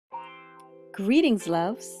Greetings,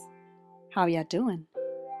 loves. How y'all doing?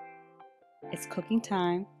 It's cooking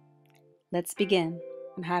time. Let's begin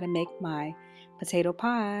on how to make my potato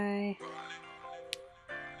pie.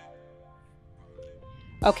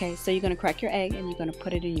 Okay, so you're going to crack your egg and you're going to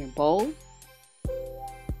put it in your bowl.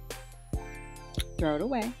 Throw it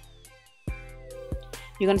away.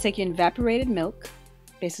 You're going to take your evaporated milk,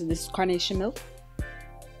 basically this is carnation milk,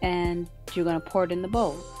 and you're going to pour it in the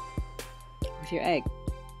bowl with your egg.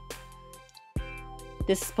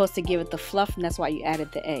 This is supposed to give it the fluff, and that's why you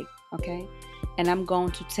added the egg, okay? And I'm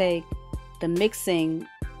going to take the mixing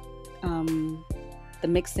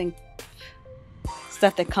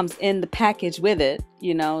stuff that comes in the package with it,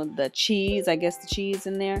 you know, the cheese, I guess the cheese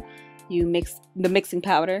in there. You mix the mixing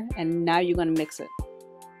powder, and now you're going to mix it.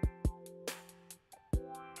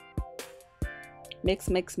 Mix,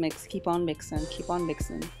 mix, mix. Keep on mixing. Keep on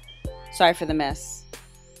mixing. Sorry for the mess.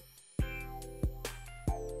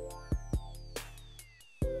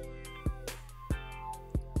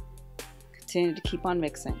 Continue to keep on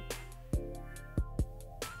mixing.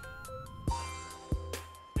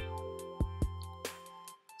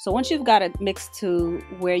 So once you've got it mixed to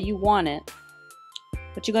where you want it,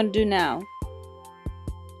 what you're going to do now,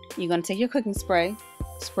 you're going to take your cooking spray,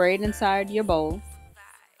 spray it inside your bowl,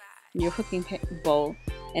 your cooking bowl,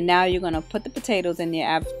 and now you're going to put the potatoes in there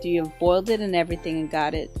after you've boiled it and everything and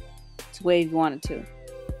got it to where you want it to.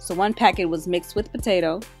 So one packet was mixed with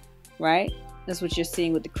potato, right? That's what you're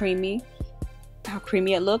seeing with the creamy, how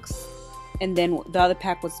creamy it looks. And then the other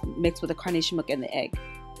pack was mixed with the carnation milk and the egg.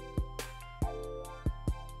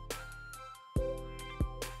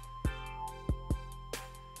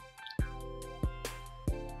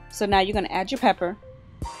 So now you're going to add your pepper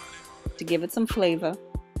to give it some flavor.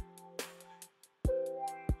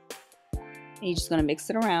 And you're just going to mix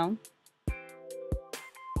it around.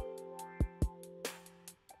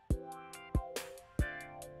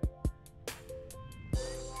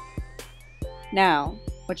 Now,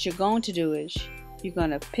 what you're going to do is you're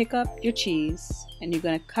going to pick up your cheese and you're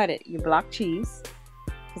going to cut it, your block cheese,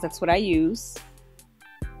 because that's what I use.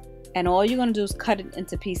 And all you're going to do is cut it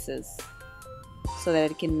into pieces so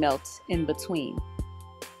that it can melt in between.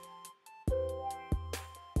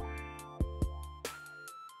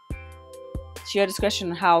 It's your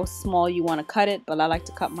discretion on how small you want to cut it, but I like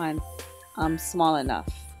to cut mine small enough.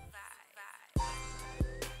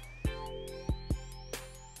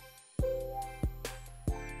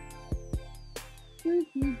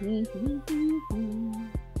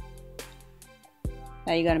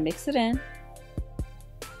 Now you're going to mix it in.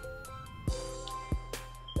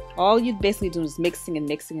 All you basically do is mixing and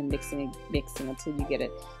mixing and mixing and mixing until you get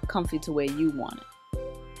it comfy to where you want it.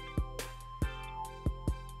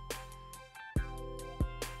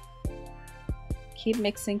 Keep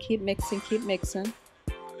mixing, keep mixing, keep mixing.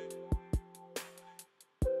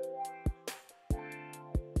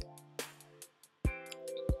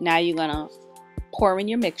 Now you're gonna pour in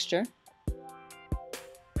your mixture.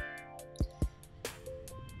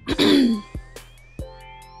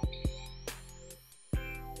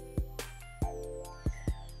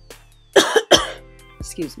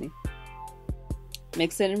 Excuse me.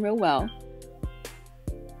 Mix it in real well.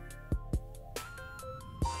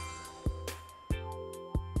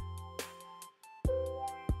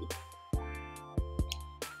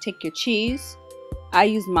 Take your cheese. I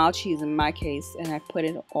use mild cheese in my case, and I put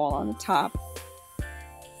it all on the top.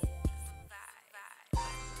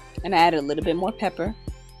 And I added a little bit more pepper.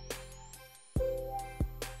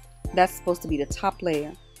 That's supposed to be the top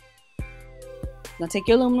layer. You're gonna take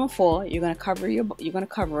your aluminum foil. You're gonna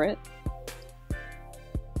cover it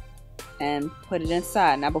and put it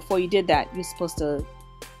inside. Now, before you did that, you're supposed to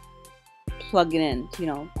plug it in. You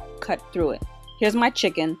know, cut through it. Here's my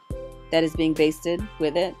chicken that is being basted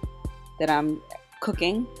with it, that I'm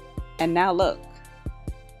cooking, and now look.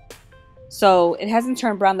 So it hasn't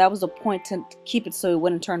turned brown. That was the point, to keep it so it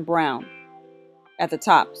wouldn't turn brown at the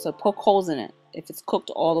top. So poke holes in it if it's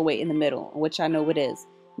cooked all the way in the middle, which I know it is.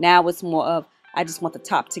 Now it's more of, I just want the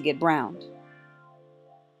top to get browned.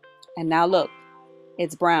 And now look,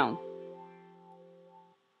 it's brown.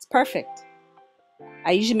 It's perfect.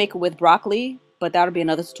 I usually make it with broccoli, but that'll be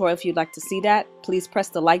another tutorial. If you'd like to see that, please press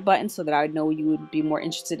the like button so that I know you would be more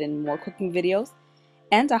interested in more cooking videos.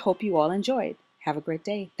 And I hope you all enjoyed. Have a great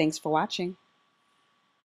day. Thanks for watching.